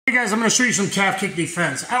Hey guys, I'm going to show you some calf kick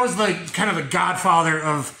defense. I was like kind of the godfather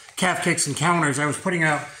of calf kicks and counters. I was putting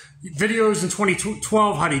out videos in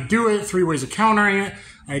 2012, how to do it, 3 ways of countering it.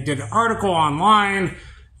 I did an article online,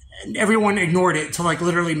 and everyone ignored it till like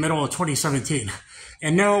literally middle of 2017.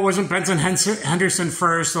 And no, it wasn't Benson Henderson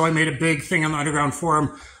first, so I made a big thing on the Underground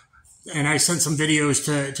Forum, and I sent some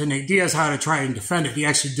videos to Nate Diaz how to try and defend it. He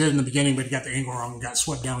actually did in the beginning, but he got the angle wrong and got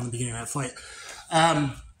swept down in the beginning of that fight.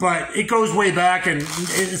 But it goes way back, and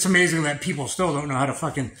it's amazing that people still don't know how to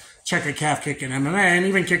fucking check a calf kick in MMA, and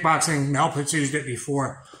even kickboxing. Mel Pitts used it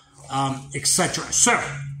before, etc. So,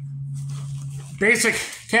 basic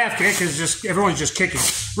calf kick is just, everyone's just kicking.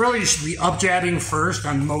 Really, you should be up jabbing first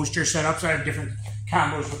on most your setups. I have different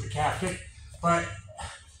combos with the calf kick, but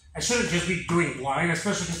I shouldn't just be doing blind,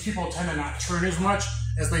 especially because people tend to not turn as much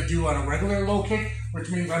as they do on a regular low kick, which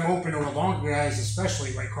means I'm open over longer guys,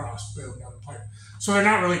 especially right cross, boom, down the pipe. So they're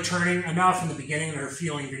not really turning enough in the beginning, they're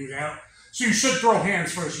feeling things out. So you should throw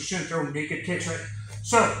hands first, you shouldn't throw naked kicks, right?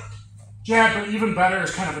 So, jab, but even better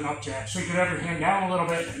is kind of an up jab. So you can have your hand down a little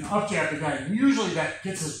bit and up jab the guy. And usually that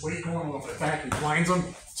gets his weight going a little bit back and blinds him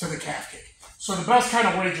to the calf kick. So the best kind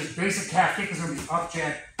of way, just basic calf kick, is going to be up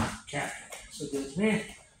jab, calf kick. So there's me.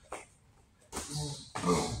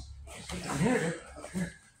 Boom. Down here, dude. Up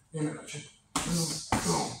here. Boom,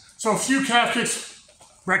 boom. So a few calf kicks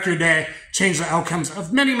wreck your day, change the outcomes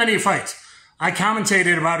of many, many fights. I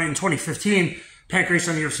commentated about it in 2015, Pancrase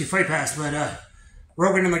on the UFC Fight Pass, but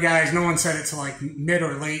Rogan and the guys, no one said it till like mid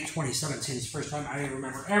or late 2017. It's the first time I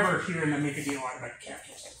remember ever hearing them make a deal out about calf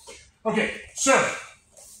kicks. Okay, so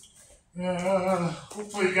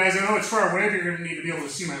hopefully you guys, I know it's far away, but you're going to need to be able to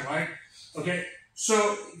see my leg. Okay,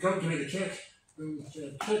 so go give me the kick.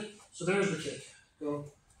 Kick. So there's the kick. Go.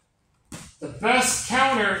 The best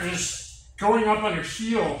counter is going up on your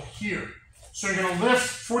heel here. So you're going to lift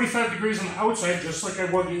 45 degrees on the outside, just like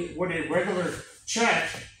I would a regular check,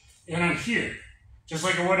 and I'm here. Just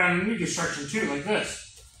like I would on a knee destruction too, like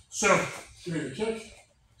this. So, give me the kick.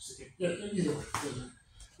 Yeah, either way.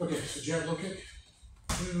 Okay, so jab, low kick.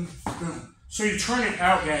 Boom, boom. So you turn it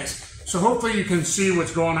out, guys. So hopefully you can see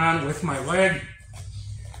what's going on with my leg.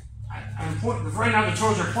 Right now the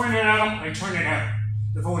toes are pointed at them, I turn it out.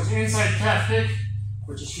 If it was inside calf kick,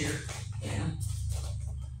 which is here, bam,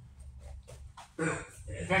 boom.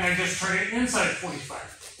 Then I just turn it inside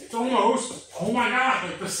 45. It's almost, oh my god,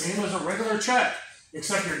 like the same as a regular check,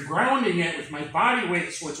 except you're grounding it with my body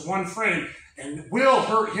weight, so it's one frame, and will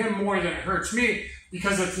hurt him more than it hurts me,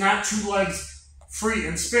 because it's not 2 legs free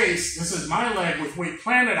in space. This is my leg with weight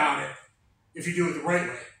planted on it, if you do it the right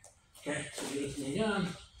way. Okay, so do it to me again.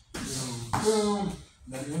 Boom, boom.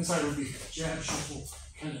 And then the inside would be jab, shuffle,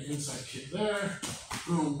 kind of inside kick there.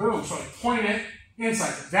 Boom, boom. So I point it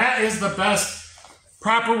inside. That is the best,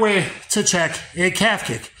 proper way to check a calf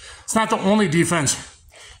kick. It's not the only defense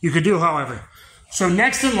you could do, however. So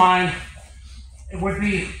next in line, it would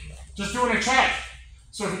be just doing a check.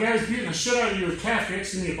 So if a guy's beating the shit out of you with calf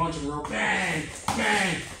kicks, give me a bunch of rope. Bang,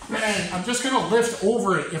 bang, bang. I'm just going to lift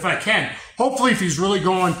over it if I can. Hopefully, if he's really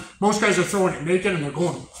going, most guys are throwing it naked and they're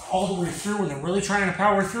going all the way through and they're really trying to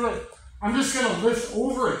power through it. I'm just going to lift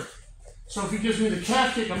over it. So if he gives me the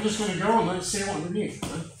calf kick, I'm just going to go and let it sail underneath.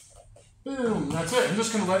 Boom, that's it. I'm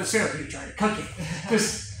just going to let it sail. You try to cook it.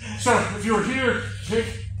 So if you were here, kick,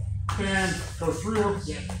 and go through,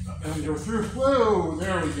 and go through. Whoa,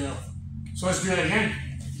 there we go. So let's do that again.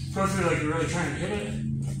 Go through like you're really trying to hit it.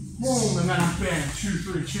 Boom, and then I'm bam, 2,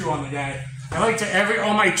 3, 2 on the guy. I like to,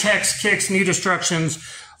 all my checks, kicks, knee destructions,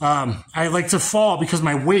 I like to fall because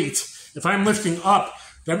my weight, if I'm lifting up,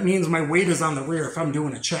 that means my weight is on the rear if I'm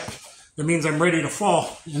doing a check. That means I'm ready to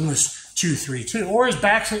fall in this 2, 3, 2. Or his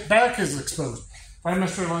back is exposed. If I'm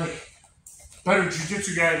Mr. like better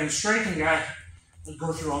jiu-jitsu guy than striking guy, I'd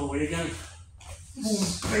go through all the way again. Boom,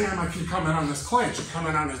 bam, I can come in on this clinch and come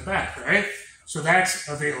in on his back, right? So that's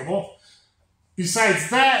available. Besides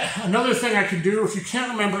that, another thing I can do, if you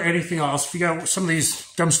can't remember anything else, if you got some of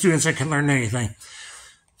these dumb students that can learn anything,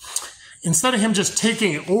 instead of him just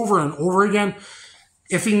taking it over and over again,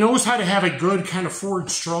 if he knows how to have a good kind of forward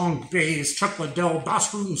strong base, Chuck Liddell,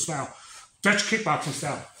 Bas Rutten style, Dutch kickboxing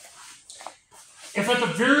style, if at the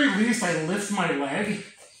very least I lift my leg,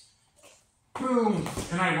 boom,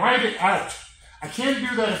 and I ride it out. I can't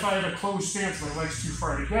do that if I have a closed stance, my legs too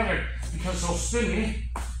far together, because he'll spin me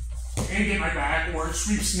and get my back, or it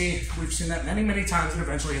sweeps me. We've seen that many, many times, and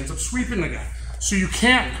eventually ends up sweeping the guy. So you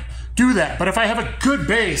can't do that. But if I have a good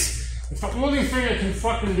base, if the only thing I can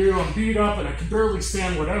fucking do, I'm beat up and I can barely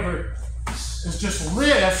stand whatever, is just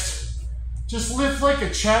lift like a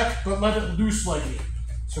check, but let it loose like me.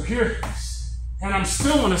 So here, and I'm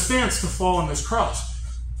still in a stance to fall in this cross.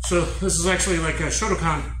 So this is actually like a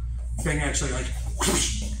Shotokan thing, actually, like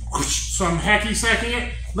whoosh, whoosh. So I'm hacky sacking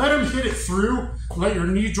it. Let him hit it through. Let your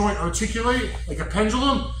knee joint articulate like a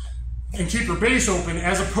pendulum, and keep your base open,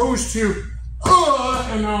 as opposed to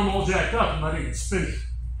and now I'm all jacked up and letting it spin.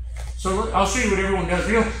 So I'll show you what everyone does.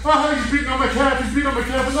 You know, oh, he's beating on my calf, he's beating on my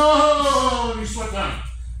calf, and oh, you sweat down.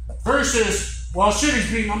 Versus, well, shit,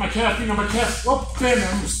 he's beating on my calf, beating on my calf. Oh,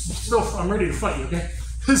 damn, I'm ready to fight you, okay?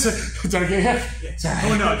 Is that okay? Yeah.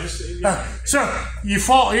 Oh, no, just... So, you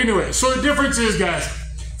fall into it. So the difference is, guys,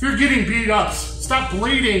 if you're getting beat up, stop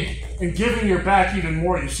bleeding and giving your back even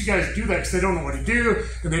more. You see guys do that because they don't know what to do,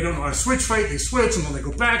 and they don't know how to switch fight. They switch, and then they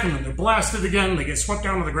go back, and then they're blasted again, and they get swept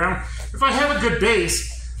down to the ground. If I have a good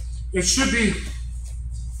base, it should be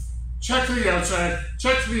check to the outside,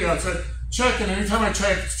 check to the outside, check, and anytime I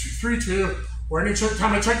check, it's 2-3-2, or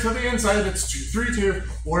anytime I check to the inside, it's 2-3-2,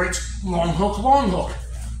 or it's long hook, long hook,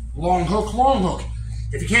 long hook, long hook.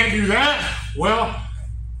 If you can't do that, well,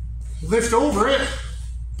 lift over it,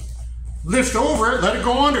 let it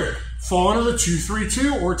go under. Fall into the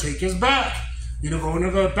 2-3-2, or take his back. You know, go into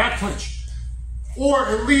the back clinch. Or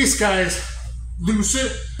at least, guys, loose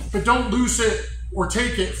it, but don't loose it or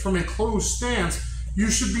take it from a closed stance. You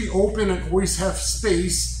should be open and always have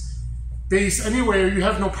space. Base anywhere, you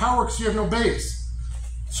have no power because you have no base.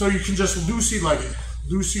 So you can just loosey leg it.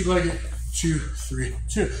 Loosey leg it,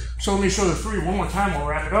 2-3-2. So let me show the 3 one more time, we'll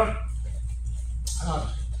wrap it up.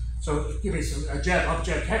 So give me some jab, up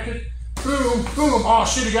jab, heck it. Boom, boom, oh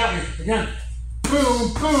shit, he got me. Again,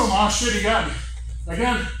 boom, boom, oh shit, he got me.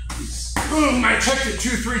 Again, boom, I checked it,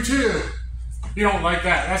 2-3-2. You don't like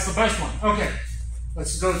that, that's the best one. Okay,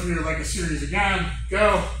 let's go through like a series again.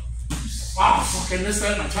 Go. Oh, fuck, I missed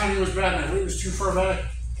that, my timing was bad, my weight was too far back.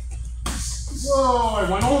 Whoa, I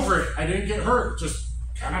went over it. I didn't get hurt, just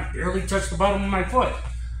kind of barely touched the bottom of my foot.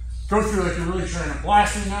 Go through like you're really trying to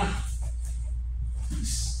blast me now.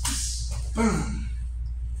 Boom.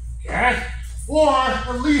 Okay? Or,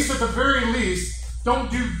 at least, at the very least, don't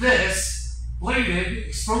do this, bladed,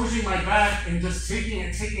 exposing my back and just taking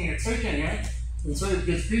it, and so it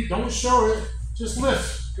gets beat. Don't show it, just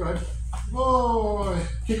lift. Good. Boy,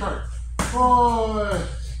 kick hard. Boy,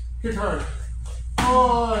 kick hard.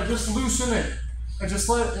 Boy, just loosen it. And just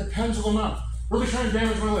let it pendulum out. Really trying to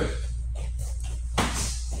damage my leg.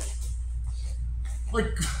 Like,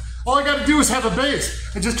 all I gotta do is have a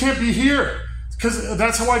base. I just can't be here. Because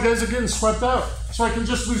that's how I guys are getting swept out. So I can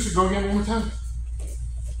just loose it. Go again one more time.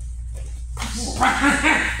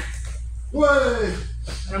 Way.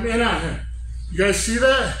 I'm in out here. You guys see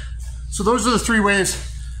that? So those are the 3 ways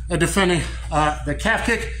of defending the calf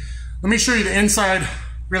kick. Let me show you the inside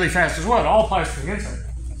really fast as well. It all applies to the inside.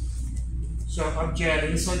 So up jab,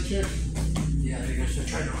 inside kick. Yeah, you guys should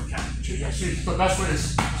try to recap. Yeah, see, the best way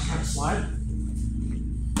is just kind of slide.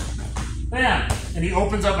 Bam! And he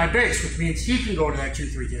opens up my base, which means he can go to that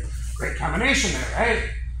 2-3-2. Great combination there,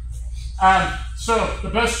 right? So the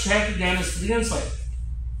best check again is to the inside.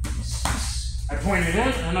 I point it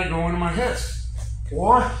in and I go into my hits.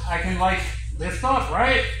 Or I can like lift up,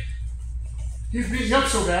 right? He's beating up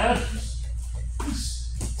so bad.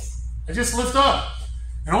 I just lift up.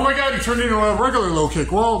 And oh my god, he turned into a regular low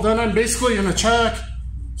kick. Well, then I'm basically in a check.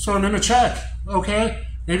 So I'm in a check, okay?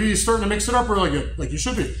 Maybe he's starting to mix it up really good, like you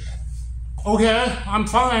should be. Okay, I'm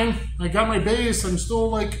fine. I got my base. I'm still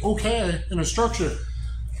like okay in a structure.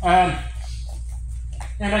 And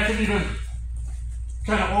I can even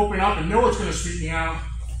kind of open up and know it's going to sweep me out.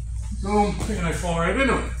 Boom, and I fall right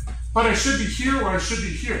into it. But I should be here or I should be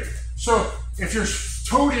here. So if you're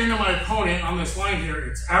towed into my opponent on this line here,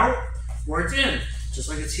 it's out or it's in. Just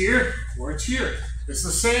like it's here or it's here. It's the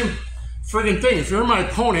same friggin' thing. If you're my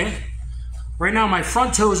opponent, right now my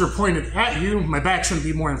front toes are pointed at you. My back shouldn't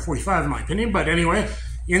be more than 45 in my opinion. But anyway,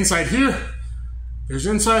 inside here, there's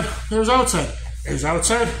inside, there's outside. There's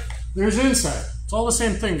outside, there's inside. It's all the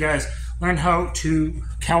same thing, guys. Learn how to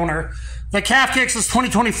counter the calf kicks. It's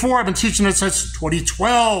 2024. I've been teaching it since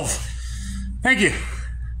 2012. Thank you.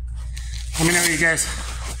 Let me know what you guys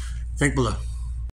think below.